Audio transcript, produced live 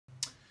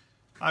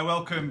Hi,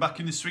 welcome back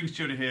in the swing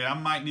studio here.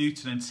 I'm Mike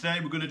Newton and today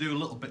we're going to do a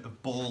little bit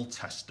of ball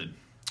testing.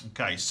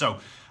 Okay, so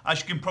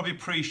as you can probably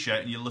appreciate,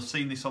 and you'll have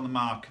seen this on the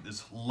market,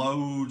 there's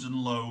loads and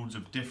loads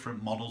of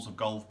different models of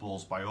golf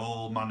balls by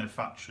all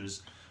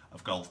manufacturers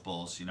of golf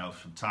balls, you know,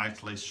 from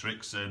Titleist,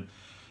 Srixon,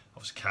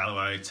 obviously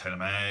Callaway,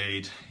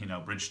 TaylorMade, you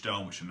know,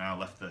 Bridgestone, which have now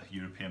left the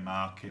European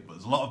market. But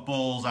there's a lot of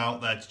balls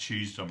out there to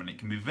choose from, and it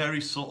can be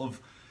very sort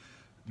of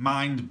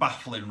mind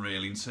baffling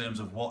really in terms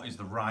of what is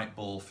the right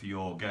ball for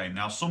your game.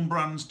 Now some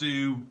brands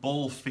do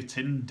ball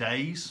fitting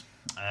days,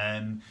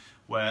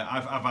 where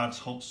I've had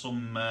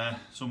some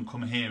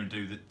come here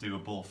and do a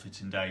ball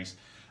fitting days.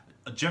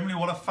 Generally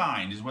what I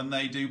find is when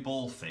they do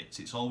ball fits,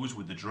 it's always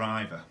with the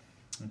driver,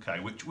 okay,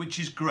 which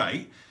is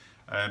great,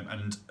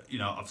 and you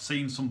know, I've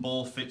seen some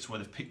ball fits where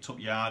they've picked up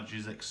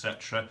yardages,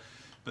 etc.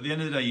 But at the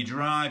end of the day, your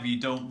driver, you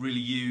don't really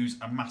use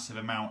a massive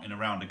amount in a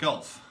round of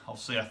golf.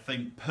 Obviously, I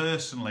think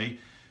personally,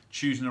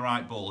 choosing the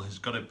right ball has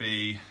got to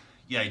be,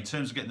 yeah, in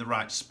terms of getting the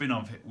right spin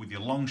on it with your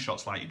long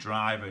shots like your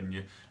driver and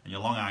your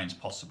long irons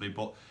possibly,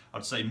 but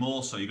I'd say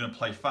more so you're going to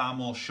play far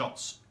more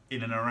shots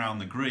in and around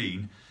the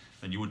green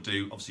than you would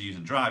do obviously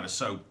using driver.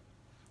 So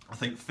I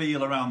think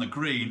feel around the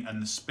green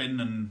and the spin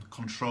and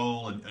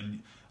control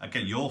and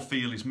again, your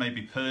feel is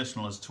maybe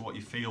personal as to what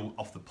you feel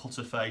off the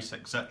putter face,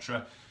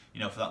 etc.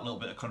 You know, for that little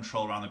bit of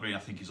control around the green I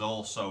think is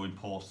also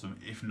important,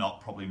 if not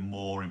probably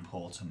more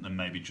important than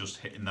maybe just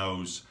hitting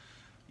those,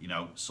 you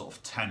know, sort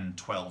of 10,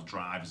 12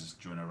 drivers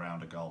during a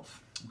round of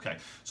golf. Okay,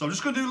 so I'm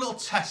just going to do a little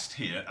test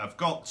here. I've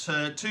got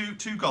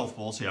two golf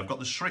balls here. I've got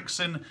the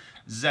Srixon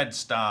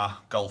Z-Star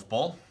golf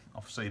ball.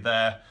 Obviously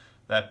they're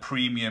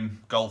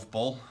premium golf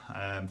ball,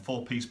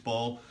 4-piece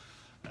ball.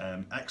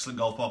 Excellent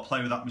golf ball. I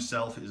play with that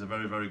myself. It is a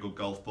very, very good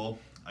golf ball.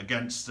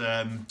 Against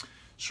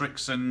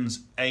Srixon's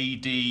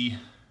AD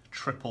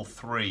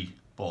 333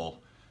 ball,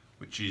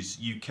 which is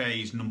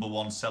UK's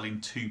 #1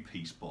 selling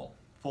 2-piece ball.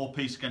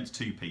 4-piece against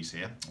 2-piece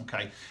here,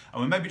 okay.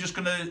 And we're maybe just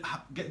going to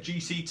get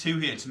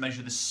GC2 here to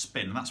measure the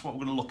spin. And that's what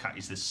we're going to look at,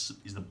 is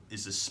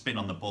the spin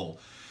on the ball.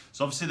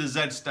 So obviously the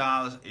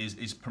Z-Star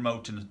is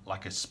promoting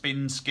like a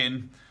spin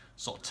skin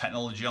sort of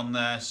technology on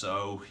there.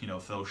 So, you know,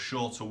 for those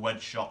shorter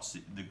wedge shots,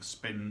 the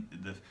spin,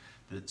 the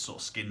sort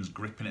of skin's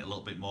gripping it a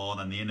little bit more.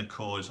 And then the inner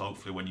core is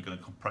hopefully when you're going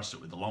to compress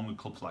it with the longer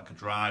clubs like a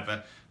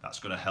driver, that's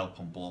going to help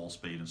on ball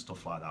speed and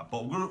stuff like that.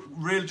 But we're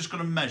really just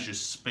going to measure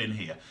spin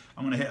here.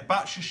 I'm going to hit a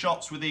batch of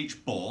shots with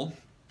each ball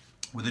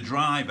with a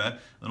driver,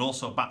 and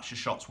also a batch of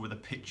shots with a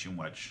pitching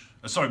wedge.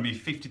 Sorry, my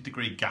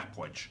 50-degree gap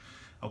wedge.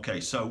 Okay,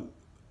 so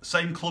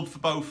same club for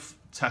both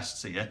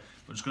tests here.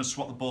 We're just going to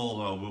swap the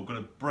ball over. We're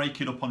going to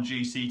break it up on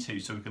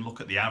GC2 so we can look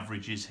at the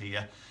averages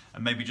here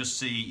and maybe just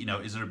see, you know,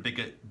 is there a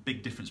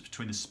big difference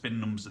between the spin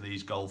numbers of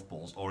these golf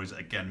balls, or is it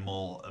again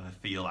more of a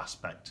feel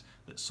aspect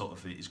that sort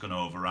of is going to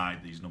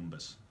override these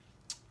numbers?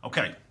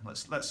 Okay,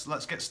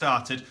 let's get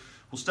started.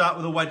 We'll start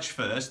with a wedge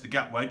first, the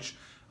gap wedge,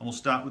 and we'll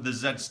start with the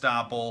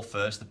Z-Star ball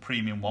first, the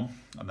premium one,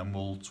 and then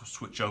we'll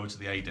switch over to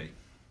the AD.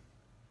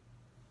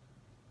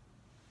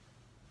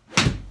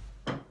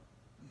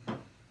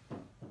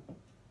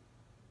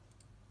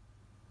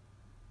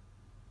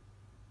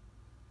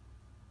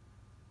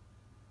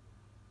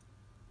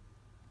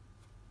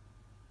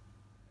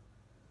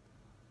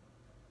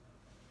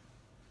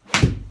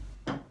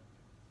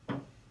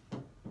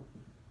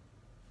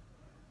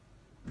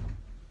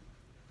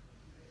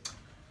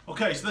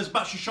 Okay, so there's a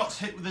batch of shots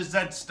hit with the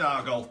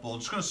Z-Star golf ball.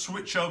 Just going to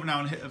switch over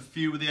now and hit a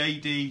few with the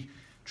AD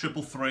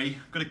 333.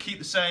 I'm going to keep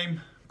the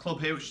same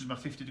club here, which is my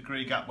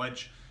 50-degree gap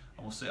wedge,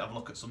 and we'll have a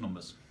look at some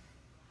numbers.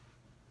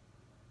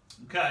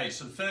 Okay,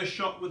 so the first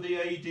shot with the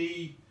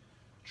AD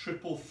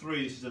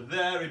 333. This is a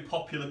very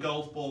popular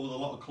golf ball with a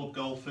lot of club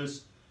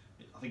golfers.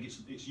 I think it's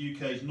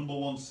UK's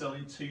 #1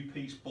 selling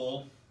 2-piece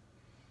ball.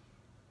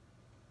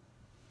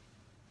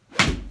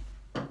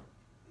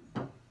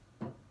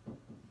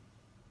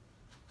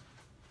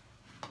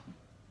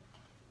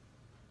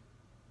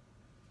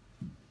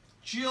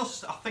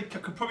 I think I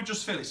could probably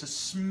just feel it's a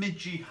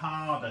smidgy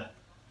harder.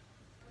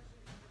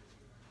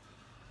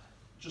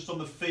 Just on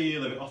the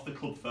feel of it off the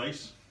club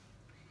face.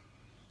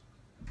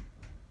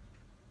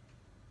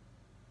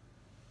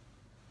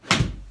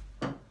 A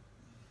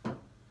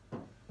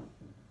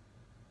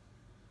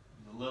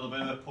little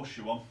bit of a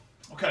pushy one.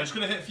 Okay, I'm just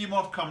going to hit a few more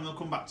off camera and I'll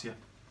come back to you.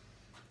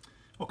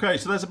 Okay,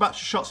 so there's a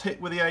batch of shots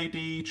hit with the AD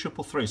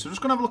 333. So I'm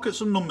just going to have a look at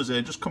some numbers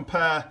here, just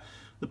compare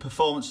the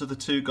performance of the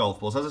two golf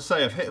balls. As I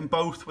say, I've hit them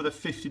both with a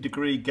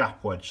 50-degree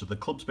gap wedge, so the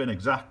club's been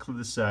exactly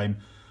the same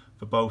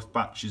for both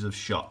batches of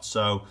shots.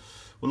 So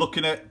we're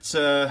looking at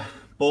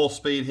ball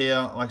speed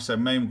here. Like I said,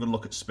 mainly we're going to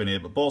look at spin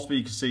here, but ball speed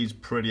you can see is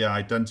pretty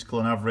identical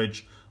on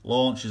average.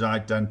 Launch is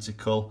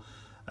identical.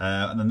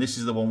 And then this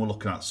is the one we're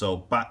looking at,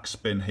 so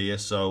backspin here.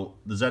 So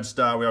the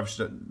Z-Star we averaged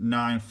at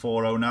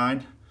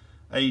 9409,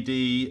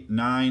 AD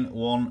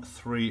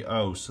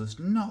 9130, so there's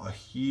not a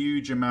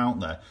huge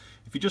amount there.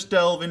 If you just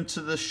delve into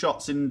the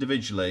shots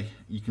individually,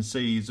 you can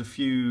see there's a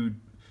few,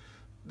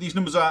 these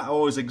numbers aren't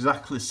always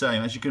exactly the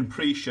same, as you can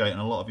appreciate, and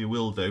a lot of you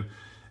will do.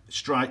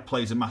 Strike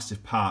plays a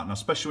massive part. Now,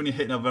 especially when you're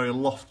hitting a very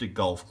lofty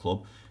golf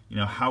club, you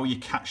know, how you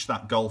catch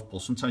that golf ball.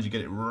 Sometimes you get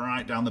it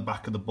right down the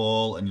back of the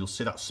ball and you'll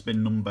see that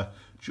spin number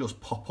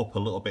just pop up a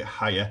little bit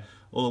higher.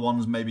 Other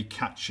ones maybe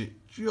catch it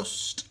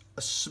just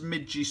a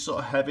smidgy sort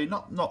of heavy,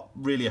 not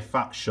really a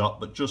fat shot,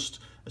 but just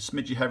a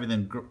smidgy heavy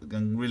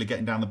than really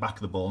getting down the back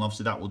of the ball. And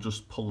obviously that will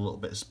just pull a little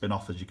bit of spin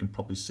off, as you can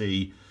probably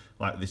see,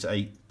 like this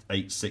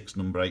 8-6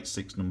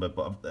 number.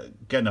 But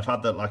again, I've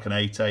had that like an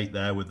 8-8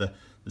 there with the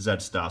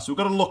Z star. So we've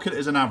got to look at it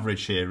as an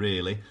average here,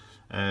 really.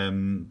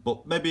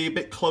 But maybe a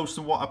bit closer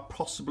than what I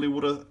possibly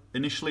would have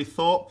initially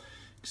thought.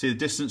 You can see the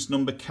distance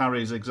number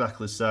carries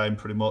exactly the same,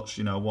 pretty much,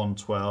 you know,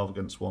 112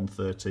 against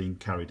 113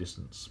 carry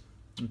distance.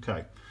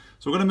 Okay,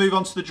 so we're going to move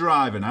on to the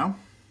driver now.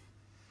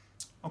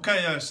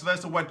 Okay, so there's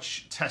the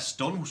wedge test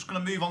done. We're just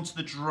going to move on to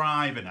the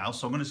driver now.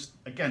 So I'm going to,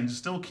 again,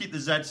 still keep the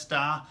Z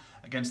star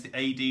against the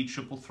AD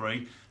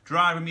 333.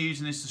 Driver I'm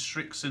using is the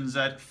Strixon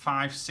Z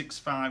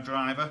 565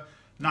 driver,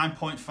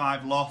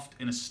 9.5 loft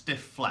in a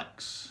stiff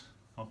flex.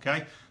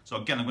 Okay, so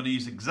again, I'm going to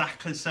use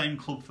exactly the same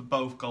club for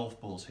both golf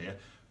balls here.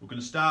 We're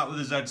going to start with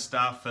the Z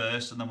star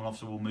first, and then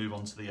obviously we'll move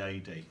on to the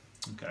AD.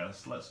 Okay,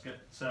 let's get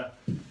the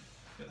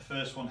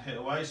first one hit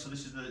away. So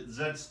this is the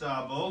Z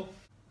star ball.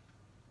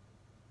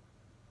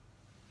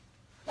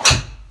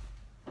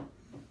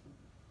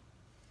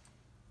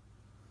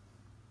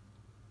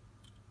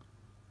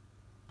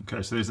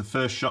 Okay, so there's the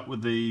first shot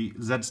with the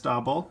Z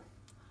star ball.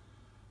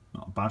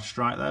 Not a bad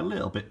strike there, a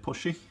little bit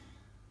pushy.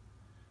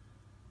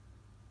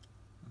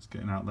 It's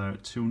getting out there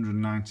at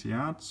 290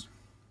 yards.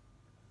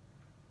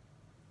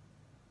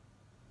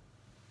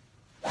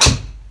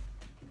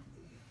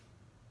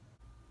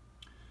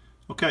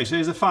 Okay, so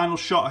here's the final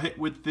shot I hit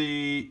with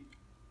the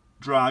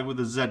drive with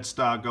the Z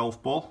star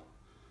golf ball.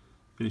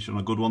 Finished on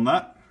a good one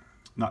there.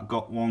 That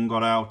got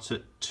out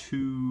at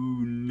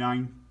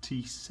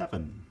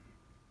 297.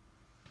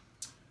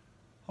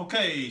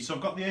 Okay, so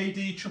I've got the AD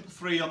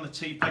 333 on the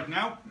T-peg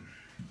now.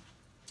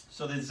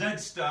 So the Z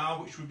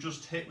star, which we've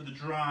just hit with the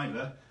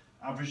driver,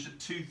 averaged at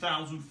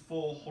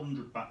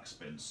 2,400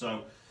 backspin. So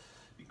it'd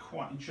be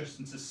quite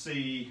interesting to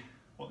see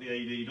what the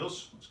AD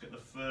does. Let's get the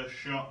first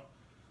shot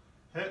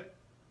hit.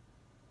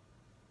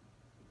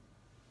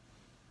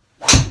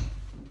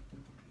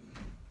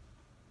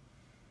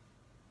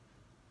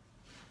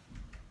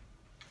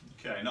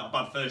 Okay, not a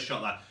bad first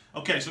shot there.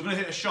 Okay, so I'm going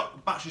to hit a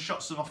batch of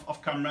shots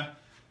off camera,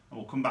 and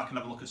we'll come back and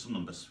have a look at some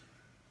numbers.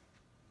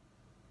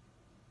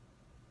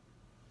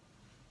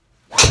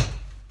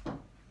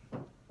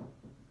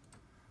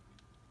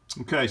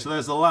 Okay, so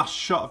there's the last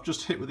shot I've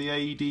just hit with the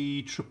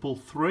AD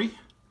 333.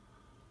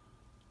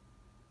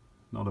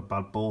 Not a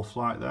bad ball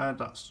flight there.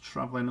 That's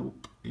travelling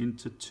up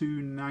into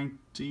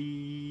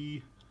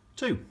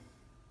 292.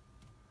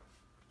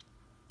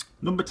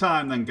 Number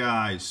time then,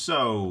 guys.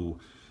 So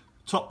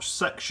top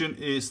section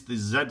is the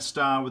Z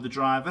star with the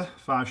driver,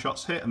 5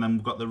 shots hit, and then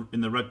we've got in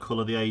the red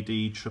colour the AD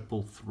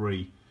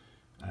 333.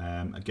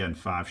 Again,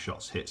 5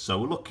 shots hit. So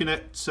we're looking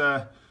at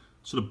sort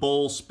of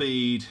ball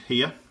speed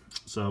here.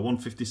 So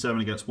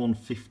 157 against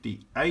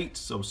 158.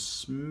 So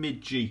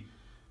smidgy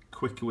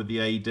quicker with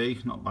the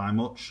AD, not by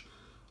much.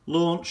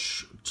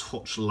 Launch,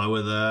 touch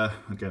lower there,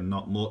 again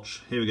not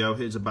much. Here we go,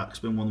 here's a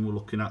backspin one we're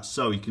looking at.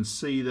 So you can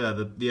see there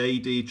the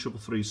AD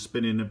 333 is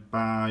spinning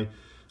by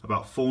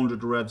about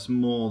 400 revs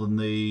more than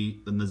the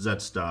Z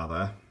star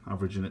there,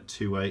 averaging at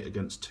 2.8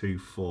 against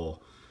 2.4.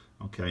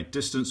 Okay,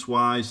 distance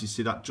wise, you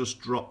see that just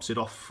drops it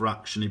off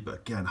fractionally, but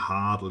again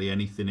hardly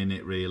anything in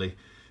it really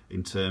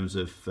in terms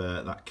of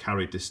that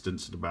carry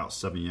distance at about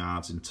 7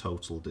 yards in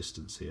total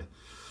distance here.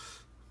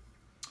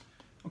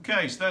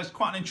 Okay, so there's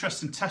quite an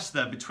interesting test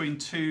there between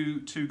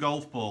two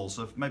golf balls.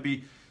 Of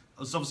maybe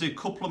there's obviously a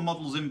couple of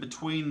models in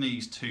between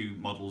these two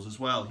models as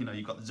well. You know,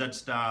 you've got the Z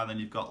star, then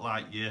you've got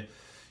like your AD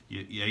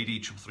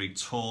 333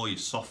 Tour, your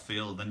soft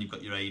field, then you've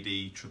got your AD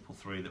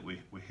 333 that we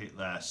hit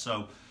there.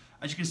 So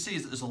as you can see,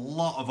 there's a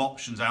lot of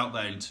options out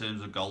there in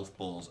terms of golf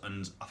balls,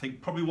 and I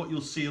think probably what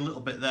you'll see a little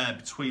bit there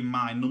between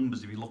my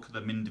numbers, if you look at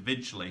them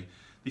individually,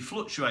 they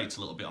fluctuate a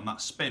little bit on that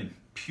spin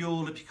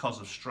purely because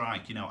of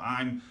strike. You know,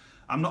 I'm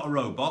not a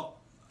robot.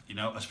 You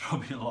know, as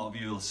probably a lot of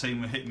you will have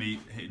seen,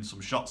 hitting some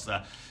shots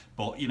there.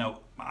 But, you know,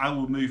 I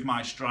will move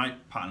my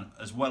strike pattern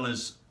as well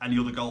as any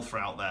other golfer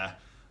out there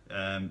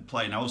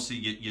playing. Obviously,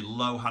 your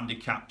low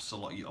handicaps,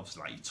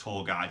 obviously like your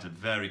tour guys are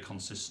very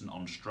consistent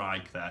on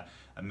strike there.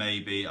 And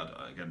maybe,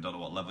 again, don't know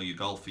what level your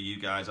golf for you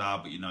guys are,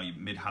 but, you know, your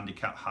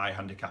mid-handicap, high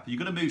handicap, you're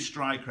going to move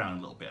strike around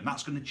a little bit. And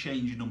that's going to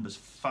change your numbers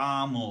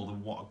far more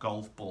than what a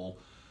golf ball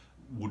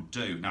would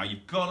do. Now,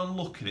 you've got to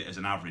look at it as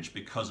an average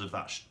because of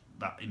that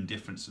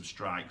indifference of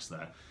strikes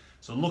there.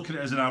 So looking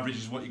at it as an average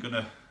is what you're going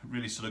to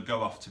really sort of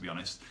go off, to be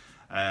honest.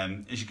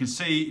 As you can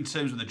see, in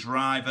terms of the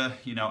driver,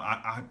 you know,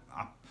 I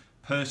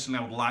personally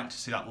I would like to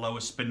see that lower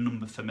spin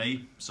number for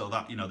me, so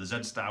that, you know, the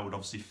Z star would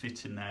obviously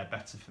fit in there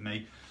better for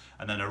me.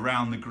 And then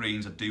around the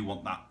greens, I do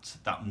want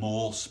that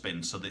more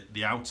spin, so that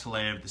the outer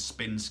layer of the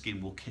spin skin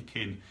will kick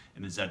in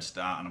the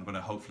Z-Star, and I'm going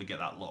to hopefully get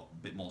that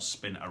bit more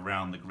spin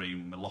around the green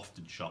with my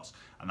lofted shots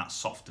and that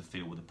softer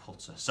feel with the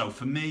putter. So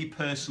for me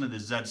personally, the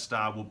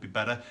Z-Star would be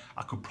better.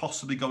 I could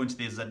possibly go into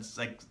the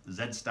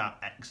Z-Star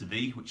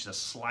XV, which is a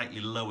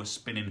slightly lower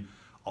spinning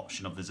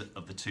option of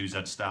the two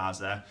Z-Stars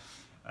there,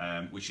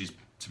 which is,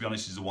 to be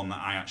honest, is the one that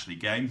I actually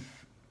game.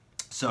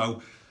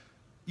 So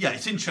yeah,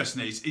 it's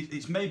interesting.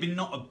 It's maybe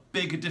not a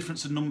bigger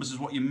difference in numbers as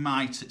what you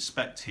might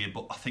expect here,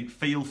 but I think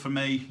feel for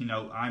me, you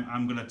know,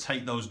 I'm going to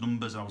take those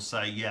numbers and I'll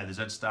say, yeah, the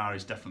Z-Star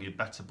is definitely a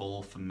better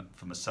ball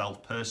for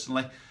myself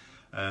personally.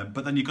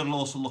 But then you've got to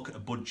also look at a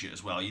budget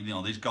as well. You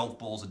know, these golf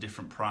balls are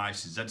different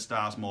prices.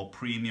 Z-Star's more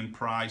premium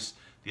price.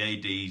 The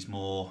AD's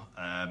more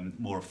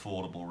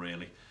affordable,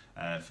 really.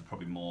 For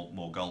probably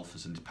more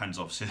golfers, and depends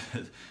obviously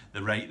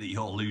the rate that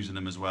you're losing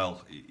them as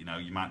well. You know,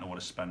 you might not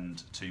want to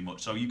spend too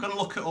much, so you've got to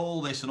look at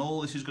all this, and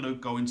all this is going to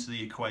go into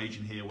the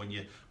equation here when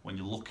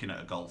you're looking at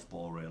a golf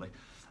ball, really.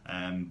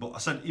 But I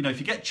said, you know,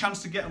 if you get a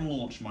chance to get a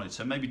launch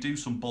monitor, maybe do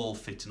some ball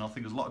fitting. I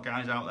think there's a lot of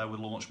guys out there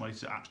with launch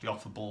monitors that actually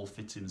offer ball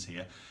fittings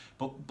here.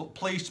 But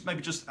please, maybe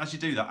just as you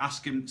do that,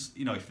 ask him,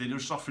 you know, if they're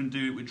just offering to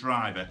do it with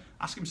driver,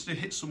 ask him to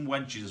hit some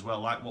wedges as well,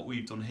 like what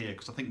we've done here,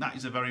 because I think that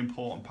is a very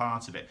important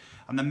part of it.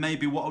 And then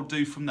maybe what I'll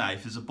do from there,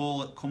 if there's a ball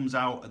that comes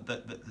out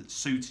that's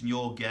suiting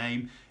your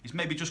game, is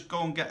maybe just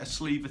go and get a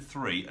sleeve of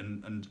 3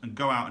 and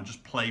go out and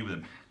just play with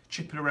them.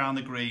 Chip it around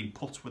the green,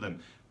 putt with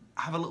them.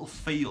 Have a little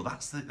feel.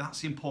 That's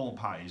the important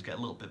part, is get a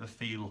little bit of a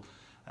feel,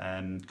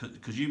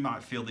 because you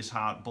might feel this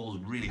ball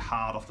is really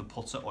hard off the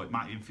putter, or it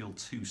might even feel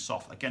too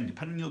soft, again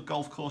depending on your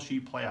golf course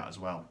you play at as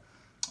well.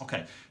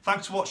 Okay,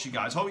 thanks for watching,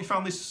 guys. Hope you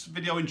found this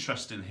video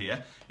interesting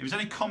here. If there's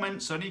any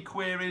comments or any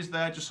queries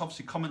there, just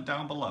obviously comment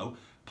down below.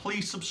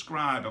 Please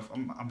subscribe.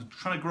 I'm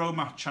trying to grow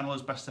my channel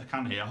as best I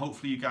can here.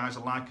 Hopefully you guys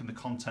are liking the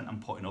content I'm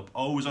putting up.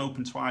 Always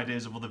open to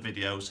ideas of other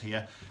videos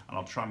here, and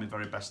I'll try my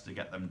very best to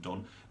get them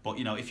done. But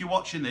you know, if you're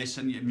watching this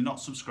and you're not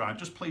subscribed,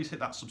 just please hit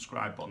that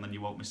subscribe button, then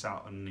you won't miss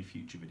out on any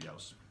future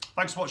videos.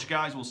 Thanks for watching,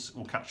 guys.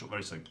 We'll catch up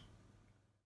very soon.